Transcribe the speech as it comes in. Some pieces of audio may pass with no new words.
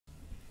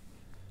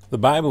The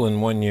Bible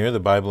in 1 year,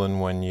 the Bible in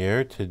 1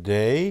 year.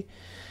 Today,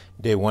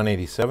 day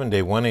 187, 2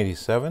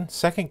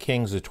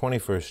 Kings, the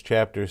 21st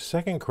chapter,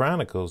 2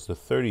 Chronicles, the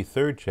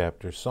 33rd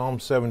chapter, Psalm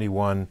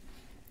 71,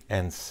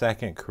 and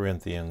 2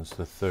 Corinthians,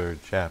 the 3rd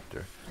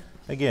chapter.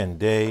 Again,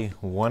 day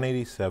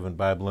 187,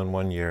 Bible in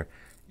 1 year,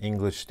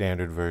 English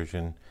Standard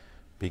Version,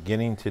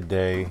 beginning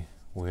today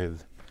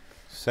with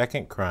 2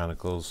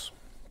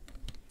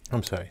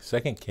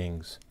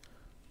 Kings,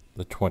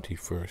 the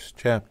 21st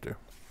chapter.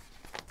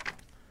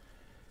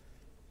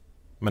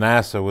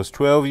 Manasseh was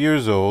 12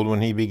 years old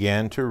when he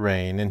began to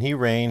reign, and he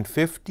reigned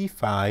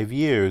 55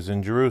 years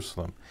in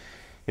Jerusalem.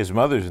 His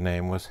mother's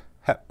name was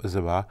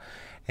Hephzibah,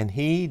 and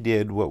he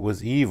did what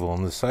was evil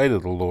in the sight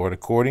of the Lord,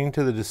 according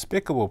to the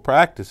despicable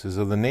practices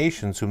of the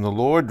nations whom the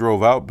Lord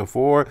drove out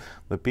before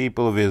the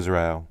people of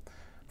Israel.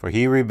 For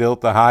he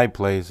rebuilt the high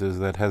places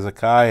that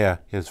Hezekiah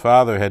his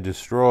father had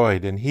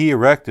destroyed, and he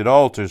erected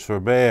altars for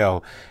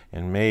Baal,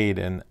 and made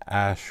an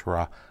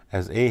Asherah,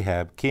 as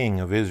Ahab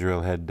king of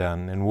Israel had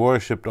done, and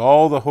worshipped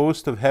all the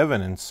host of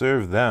heaven, and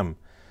served them.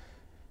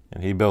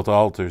 And he built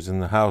altars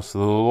in the house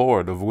of the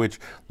Lord, of which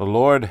the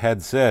Lord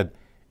had said,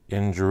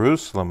 In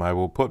Jerusalem I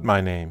will put my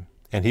name.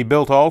 And he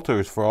built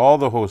altars for all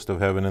the host of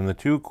heaven in the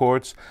two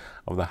courts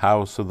of the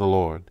house of the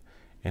Lord.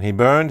 And he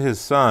burned his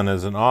son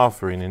as an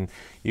offering, and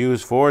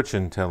used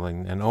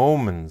fortune-telling and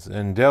omens,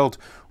 and dealt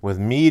with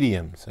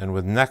mediums and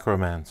with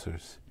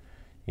necromancers.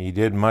 He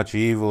did much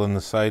evil in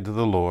the sight of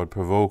the Lord,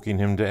 provoking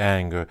him to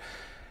anger.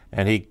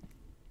 And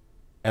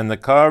the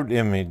carved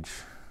image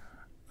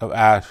of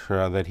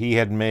Asherah that he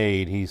had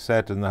made, he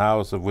set in the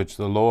house of which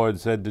the Lord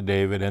said to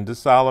David and to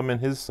Solomon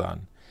his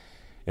son,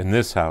 In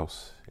this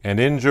house, and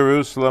in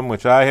Jerusalem,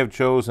 which I have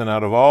chosen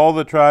out of all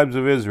the tribes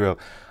of Israel,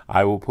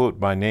 I will put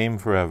my name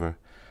forever.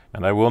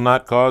 And I will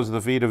not cause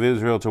the feet of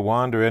Israel to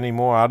wander any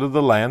more out of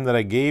the land that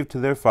I gave to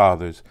their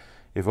fathers,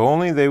 if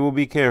only they will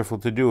be careful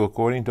to do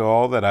according to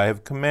all that I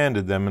have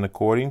commanded them, and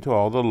according to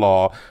all the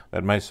law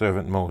that my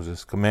servant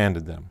Moses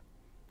commanded them.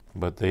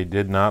 But they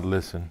did not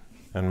listen,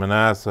 and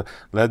Manasseh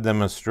led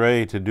them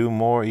astray to do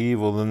more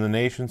evil than the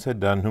nations had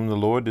done, whom the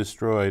Lord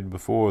destroyed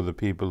before the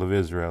people of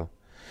Israel.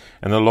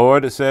 And the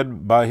Lord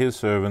said by his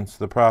servants,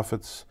 the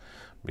prophets,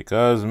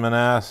 Because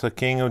Manasseh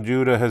king of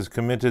Judah has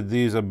committed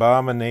these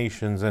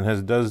abominations, and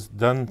has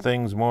done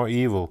things more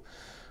evil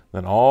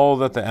than all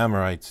that the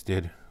Amorites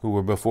did, who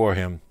were before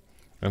him,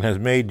 and has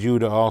made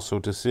Judah also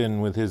to sin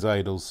with his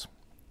idols.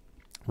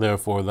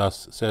 Therefore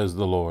thus says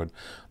the Lord,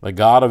 the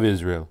God of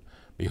Israel,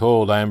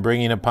 Behold, I am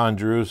bringing upon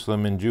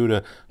Jerusalem and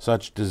Judah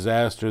such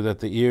disaster that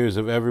the ears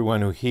of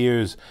everyone who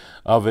hears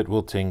of it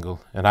will tingle.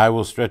 And I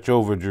will stretch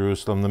over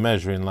Jerusalem the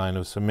measuring line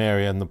of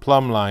Samaria, and the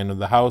plumb line of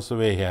the house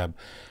of Ahab.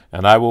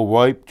 And I will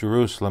wipe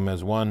Jerusalem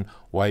as one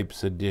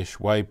wipes a dish,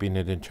 wiping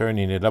it and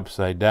turning it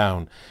upside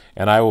down.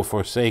 And I will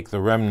forsake the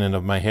remnant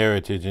of my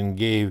heritage, and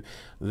give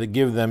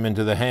them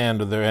into the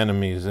hand of their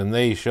enemies, and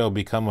they shall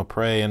become a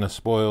prey and a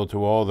spoil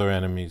to all their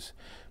enemies,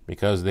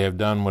 because they have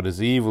done what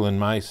is evil in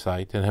my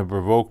sight, and have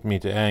provoked me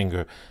to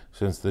anger,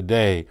 since the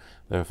day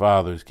their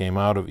fathers came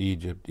out of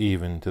Egypt,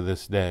 even to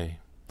this day.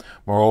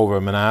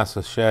 Moreover,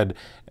 Manasseh shed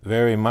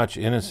very much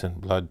innocent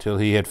blood, till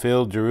he had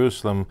filled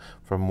Jerusalem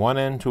from one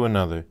end to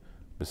another,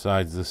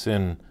 besides the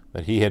sin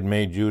that he had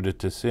made Judah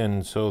to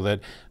sin, so that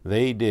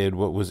they did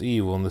what was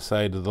evil in the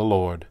sight of the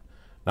Lord.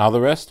 Now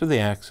the rest of the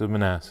acts of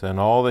Manasseh, and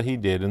all that he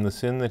did, and the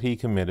sin that he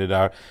committed,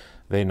 are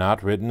they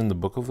not written in the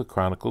book of the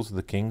Chronicles of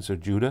the kings of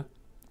Judah?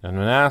 And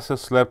Manasseh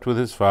slept with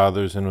his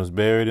fathers, and was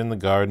buried in the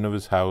garden of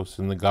his house,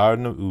 in the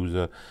garden of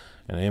Uzzah,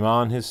 and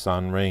Amon his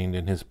son reigned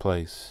in his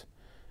place.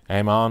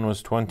 Amon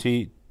was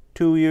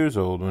 22 years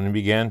old when he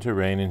began to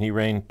reign, and he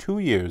reigned 2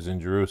 years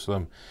in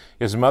Jerusalem.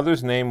 His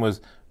mother's name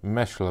was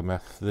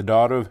Meshlemeth, the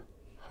daughter of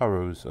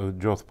Haruz of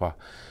Jothbah.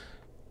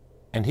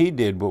 And he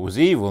did what was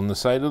evil in the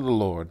sight of the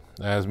Lord,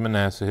 as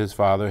Manasseh his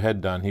father had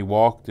done. He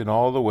walked in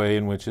all the way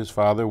in which his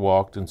father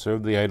walked, and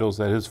served the idols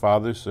that his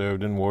father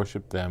served, and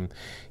worshipped them.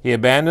 He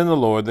abandoned the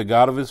Lord, the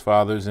God of his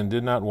fathers, and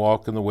did not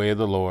walk in the way of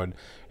the Lord.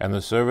 And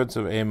the servants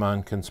of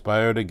Amon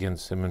conspired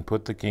against him, and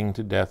put the king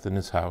to death in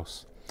his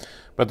house.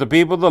 But the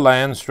people of the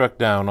land struck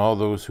down all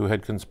those who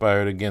had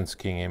conspired against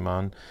King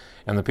Amon.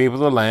 And the people of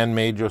the land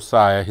made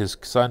Josiah his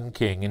son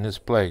king in his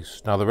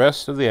place. Now the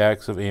rest of the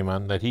acts of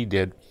Amon that he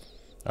did,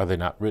 are they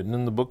not written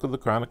in the book of the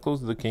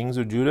Chronicles of the kings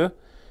of Judah?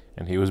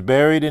 And he was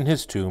buried in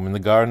his tomb in the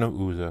garden of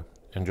Uzzah,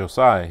 and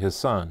Josiah his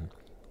son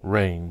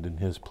reigned in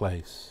his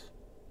place.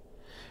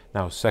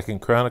 Now 2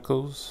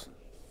 Chronicles,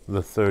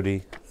 the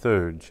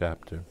 33rd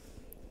chapter.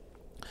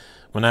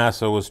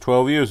 Manasseh was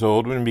 12 years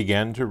old when he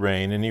began to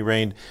reign, and he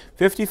reigned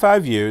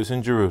 55 years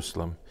in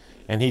Jerusalem.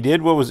 And he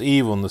did what was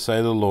evil in the sight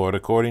of the Lord,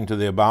 according to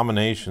the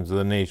abominations of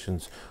the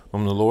nations,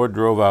 whom the Lord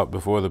drove out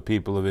before the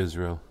people of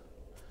Israel.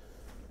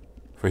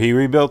 For he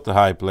rebuilt the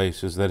high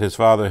places that his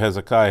father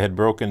Hezekiah had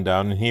broken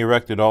down, and he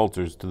erected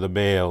altars to the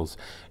Baals,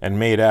 and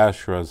made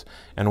Asherahs,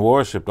 and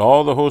worshipped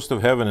all the host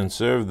of heaven, and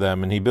served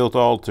them. And he built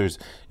altars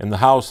in the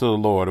house of the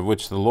Lord, of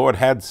which the Lord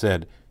had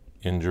said,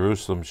 In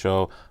Jerusalem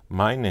shall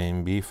my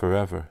name be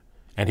forever.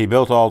 And he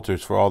built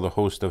altars for all the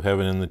host of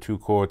heaven in the two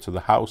courts of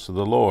the house of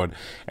the Lord.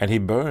 And he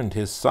burned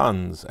his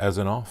sons as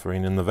an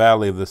offering in the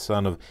valley of the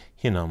son of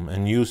Hinnom,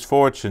 and used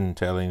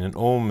fortune-telling and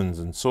omens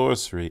and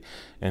sorcery,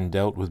 and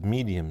dealt with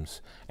mediums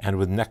and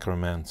with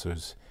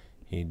necromancers.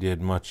 He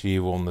did much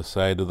evil in the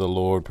sight of the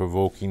Lord,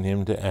 provoking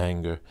him to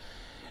anger.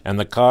 And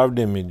the carved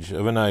image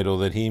of an idol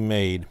that he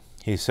made,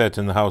 he set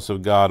in the house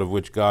of God, of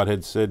which God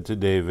had said to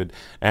David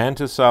and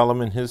to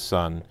Solomon his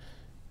son,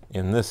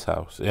 in this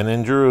house and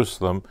in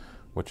Jerusalem,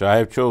 which I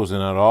have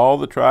chosen out of all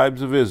the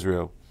tribes of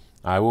Israel,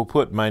 I will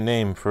put my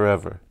name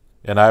forever.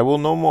 And I will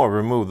no more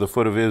remove the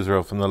foot of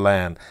Israel from the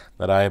land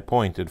that I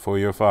appointed for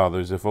your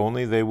fathers, if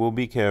only they will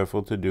be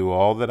careful to do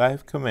all that I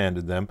have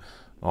commanded them,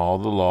 all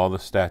the law, the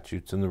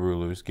statutes, and the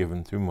rulers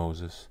given through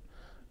Moses.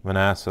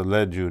 Manasseh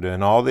led Judah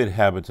and all the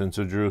inhabitants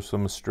of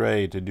Jerusalem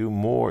astray, to do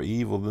more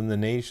evil than the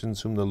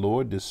nations whom the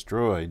Lord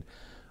destroyed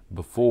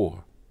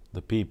before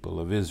the people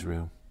of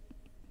Israel.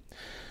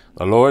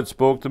 The Lord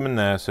spoke to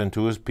Manasseh and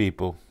to his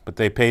people, but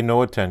they paid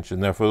no attention.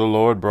 Therefore the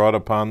Lord brought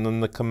upon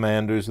them the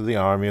commanders of the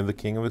army of the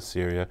king of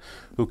Assyria,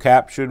 who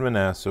captured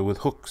Manasseh with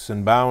hooks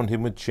and bound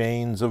him with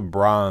chains of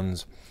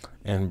bronze,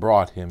 and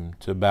brought him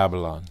to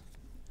Babylon.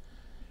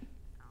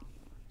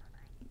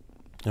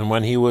 And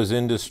when he was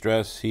in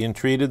distress, he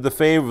entreated the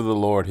favor of the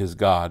Lord his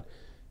God,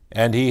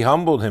 and he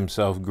humbled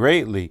himself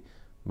greatly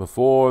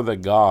before the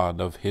God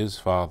of his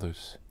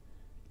fathers.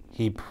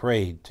 He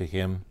prayed to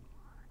him.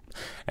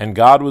 And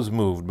God was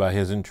moved by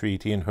his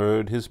entreaty, and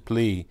heard his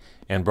plea,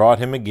 and brought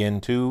him again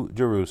to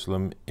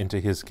Jerusalem into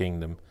his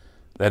kingdom.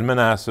 Then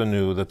Manasseh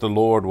knew that the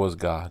Lord was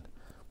God.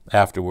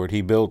 Afterward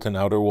he built an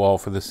outer wall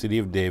for the city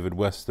of David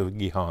west of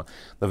Gihon,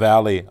 the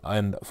valley,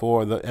 and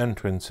for the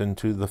entrance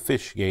into the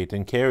fish gate,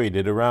 and carried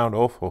it around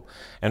Ophel,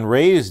 and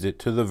raised it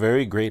to the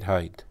very great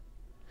height.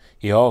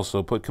 He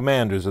also put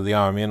commanders of the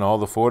army in all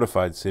the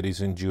fortified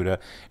cities in Judah,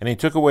 and he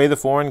took away the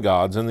foreign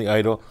gods and the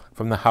idol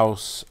from the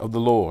house of the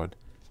Lord.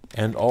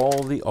 And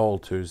all the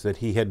altars that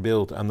he had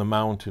built on the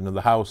mountain of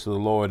the house of the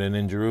Lord and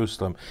in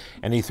Jerusalem,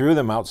 and he threw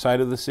them outside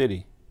of the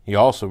city. He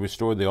also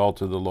restored the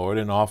altar of the Lord,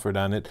 and offered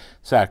on it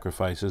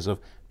sacrifices of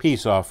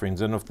peace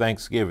offerings and of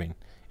thanksgiving.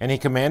 And he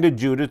commanded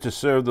Judah to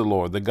serve the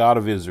Lord, the God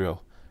of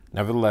Israel.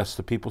 Nevertheless,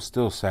 the people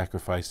still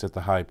sacrificed at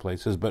the high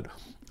places, but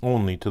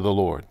only to the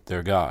Lord,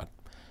 their God.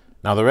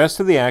 Now the rest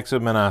of the acts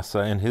of Manasseh,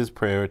 and his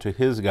prayer to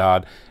his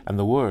God, and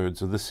the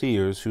words of the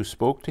seers who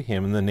spoke to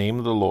him in the name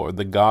of the Lord,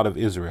 the God of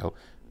Israel,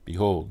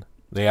 behold,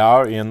 they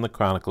are in the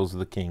Chronicles of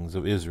the kings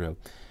of Israel.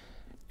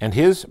 And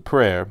his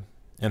prayer,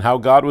 and how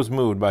God was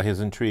moved by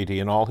his entreaty,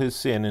 and all his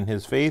sin, and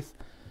his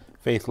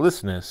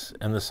faithlessness,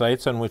 and the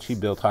sites on which he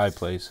built high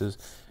places,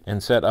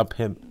 and set up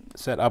the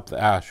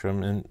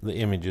ashram and the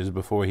images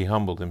before he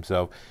humbled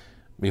himself,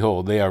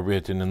 behold, they are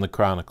written in the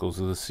Chronicles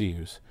of the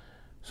seers.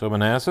 So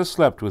Manasseh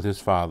slept with his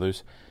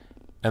fathers,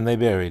 and they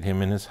buried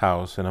him in his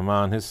house, and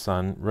Amon his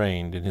son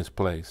reigned in his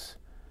place.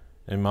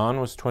 Amon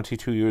was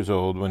 22 years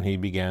old when he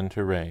began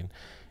to reign,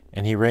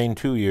 and he reigned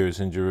 2 years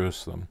in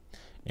Jerusalem.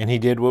 And he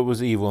did what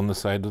was evil in the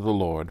sight of the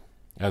Lord,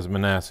 as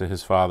Manasseh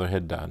his father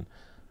had done.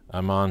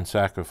 Amon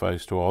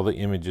sacrificed to all the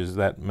images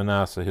that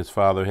Manasseh his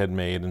father had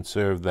made, and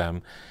served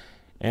them.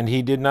 And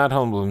he did not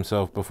humble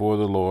himself before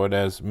the Lord,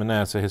 as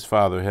Manasseh his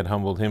father had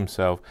humbled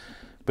himself.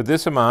 But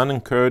this Amon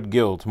incurred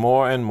guilt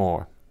more and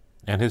more,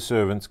 and his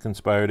servants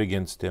conspired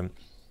against him,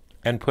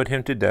 and put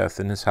him to death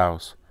in his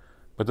house.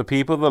 But the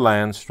people of the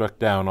land struck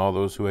down all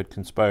those who had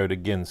conspired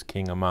against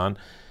King Amon,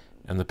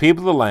 and the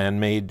people of the land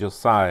made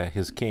Josiah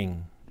his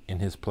king in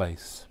his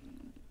place.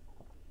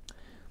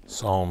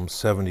 Psalm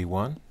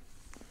 71.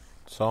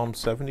 Psalm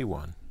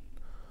 71.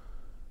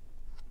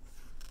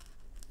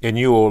 In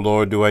you, O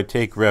Lord, do I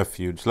take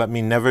refuge. Let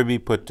me never be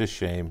put to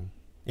shame.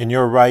 In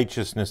your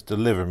righteousness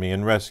deliver me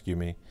and rescue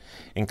me.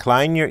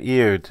 Incline your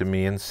ear to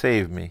me and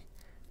save me.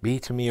 Be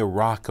to me a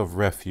rock of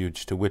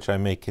refuge, to which I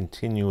may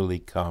continually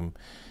come.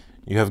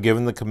 You have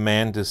given the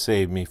command to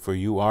save me, for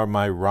you are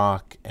my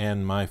rock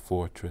and my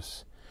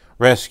fortress.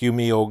 Rescue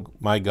me, O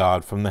my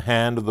God, from the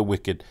hand of the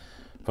wicked,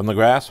 from the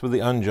grasp of the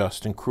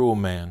unjust and cruel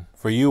man.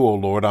 For you, O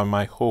Lord, are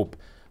my hope,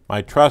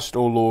 my trust,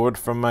 O Lord,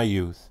 from my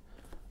youth.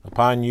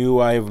 Upon you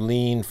I have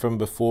leaned from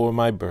before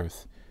my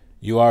birth.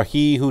 You are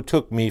he who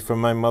took me from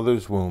my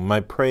mother's womb. My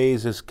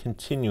praise is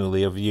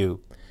continually of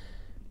you.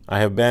 I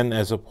have been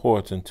as a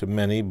portent to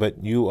many,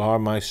 but you are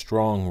my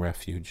strong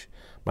refuge.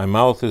 My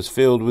mouth is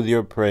filled with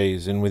your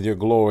praise, and with your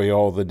glory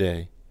all the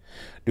day.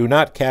 Do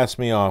not cast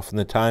me off in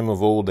the time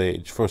of old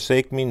age.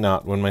 Forsake me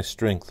not when my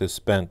strength is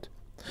spent.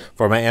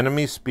 For my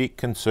enemies speak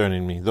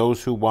concerning me.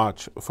 Those who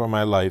watch for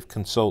my life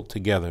consult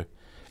together,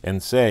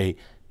 and say,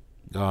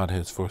 God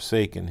has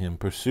forsaken him.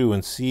 Pursue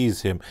and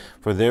seize him,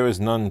 for there is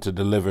none to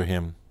deliver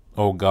him.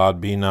 O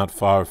God, be not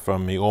far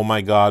from me. O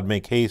my God,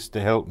 make haste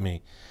to help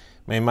me.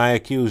 May my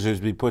accusers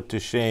be put to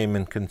shame,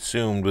 and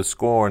consumed with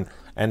scorn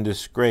and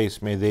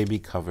disgrace may they be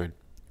covered,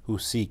 who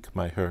seek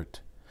my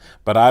hurt.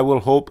 But I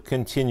will hope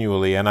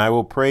continually, and I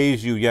will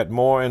praise you yet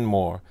more and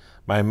more.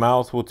 My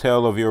mouth will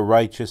tell of your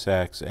righteous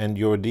acts, and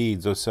your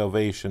deeds of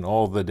salvation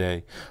all the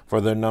day, for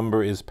their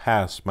number is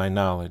past my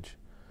knowledge.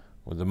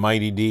 With the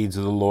mighty deeds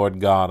of the Lord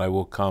God I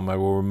will come. I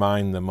will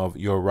remind them of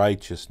your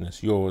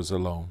righteousness, yours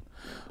alone.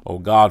 O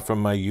God, from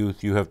my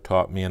youth you have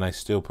taught me, and I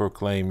still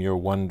proclaim your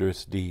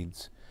wondrous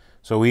deeds.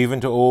 So even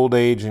to old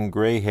age and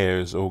gray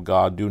hairs, O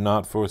God, do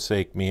not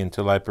forsake me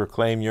until I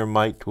proclaim your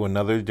might to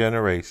another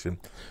generation,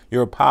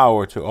 your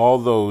power to all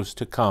those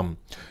to come.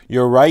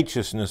 Your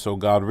righteousness, O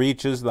God,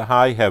 reaches the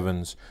high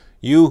heavens.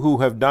 You who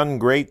have done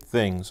great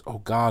things, O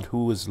God,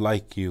 who is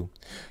like you?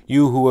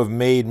 You who have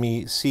made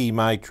me see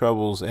my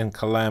troubles and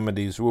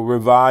calamities will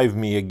revive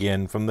me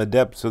again from the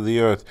depths of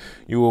the earth.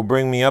 You will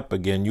bring me up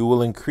again. You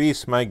will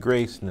increase my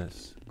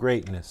greatness,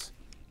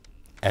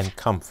 and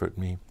comfort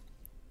me.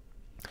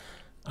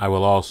 I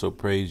will also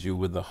praise you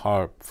with the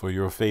harp for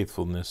your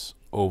faithfulness,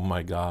 O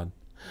my God.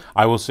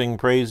 I will sing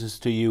praises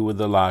to you with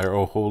the lyre,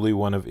 O Holy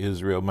One of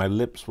Israel. My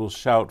lips will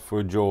shout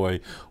for joy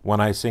when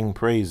I sing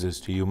praises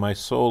to you, my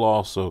soul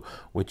also,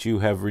 which you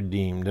have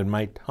redeemed, and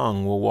my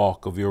tongue will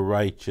walk of your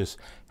righteous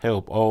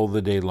help all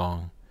the day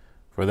long.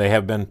 For they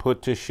have been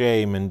put to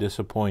shame and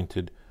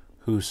disappointed,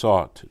 who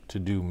sought to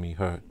do me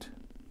hurt.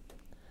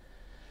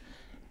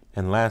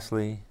 And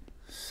lastly,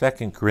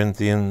 2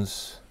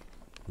 Corinthians,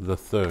 the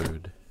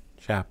 3rd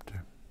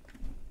chapter.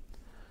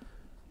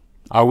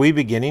 Are we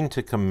beginning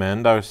to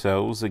commend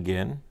ourselves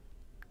again?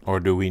 Or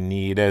do we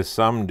need, as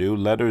some do,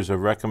 letters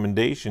of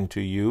recommendation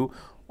to you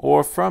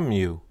or from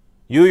you?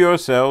 You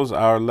yourselves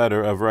are a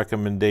letter of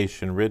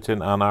recommendation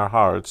written on our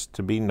hearts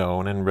to be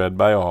known and read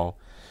by all.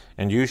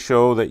 And you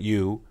show that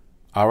you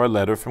are a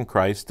letter from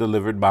Christ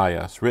delivered by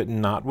us,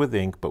 written not with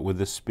ink, but with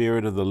the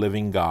Spirit of the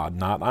living God,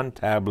 not on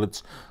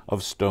tablets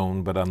of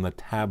stone, but on the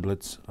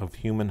tablets of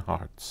human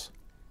hearts.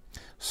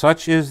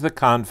 Such is the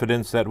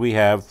confidence that we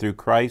have through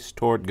Christ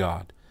toward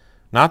God.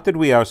 Not that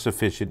we are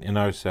sufficient in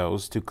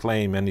ourselves to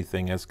claim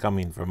anything as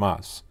coming from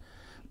us,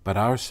 but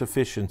our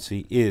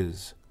sufficiency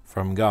is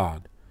from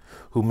God,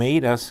 who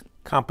made us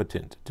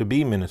competent to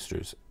be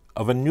ministers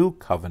of a new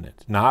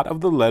covenant, not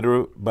of the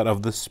letter, but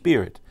of the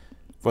Spirit.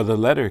 For the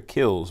letter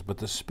kills, but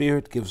the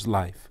Spirit gives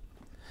life.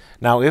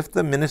 Now if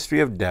the ministry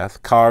of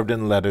death, carved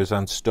in letters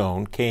on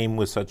stone, came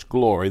with such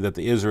glory that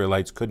the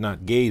Israelites could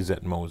not gaze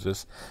at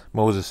Moses'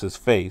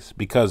 face,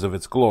 because of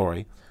its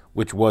glory,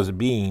 which was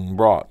being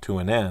brought to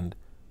an end,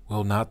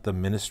 will not the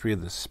ministry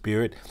of the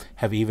Spirit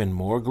have even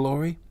more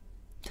glory?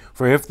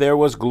 For if there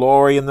was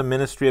glory in the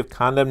ministry of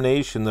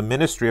condemnation, the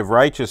ministry of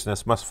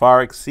righteousness must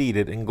far exceed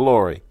it in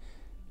glory.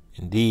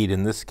 Indeed,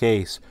 in this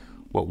case,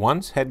 what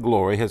once had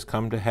glory has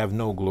come to have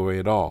no glory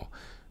at all,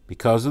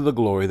 because of the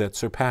glory that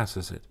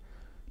surpasses it.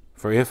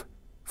 For if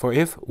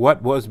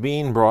what was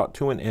being brought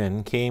to an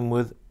end came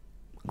with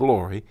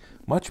glory,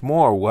 much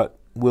more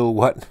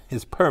what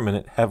is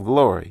permanent have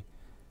glory.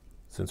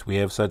 Since we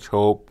have such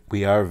hope,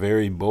 we are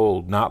very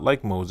bold, not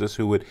like Moses,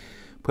 who would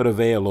put a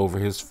veil over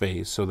his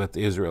face so that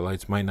the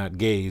Israelites might not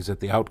gaze at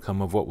the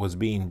outcome of what was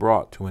being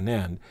brought to an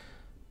end.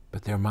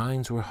 But their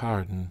minds were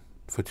hardened,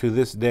 for to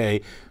this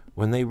day,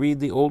 when they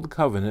read the Old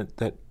Covenant,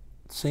 that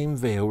same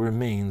veil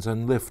remains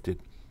unlifted,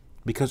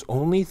 because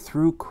only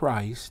through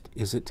Christ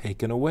is it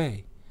taken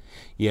away.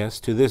 Yes,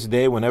 to this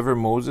day, whenever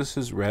Moses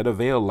is read, a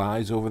veil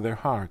lies over their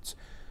hearts.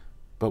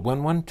 But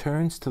when one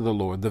turns to the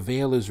Lord, the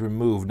veil is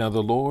removed. Now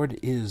the Lord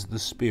is the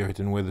Spirit,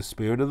 and where the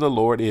Spirit of the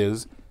Lord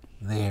is,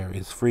 there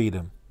is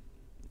freedom.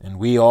 And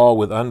we all,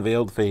 with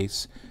unveiled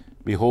face,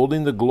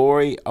 beholding the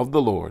glory of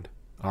the Lord,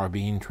 are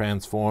being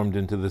transformed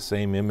into the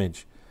same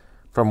image,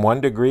 from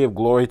one degree of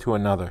glory to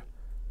another.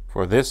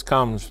 For this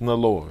comes from the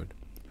Lord,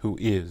 who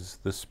is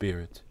the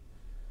Spirit.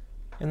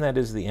 And that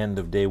is the end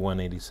of day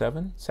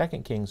 187, 2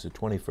 Kings, the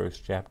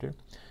 21st chapter,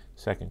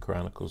 2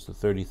 Chronicles, the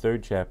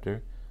 33rd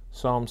chapter,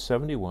 Psalm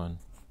 71,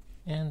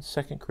 and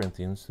 2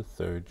 Corinthians, the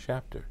 3rd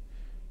chapter.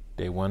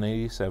 Day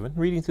 187,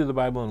 reading through the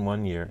Bible in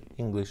 1 year,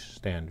 English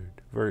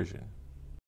Standard Version.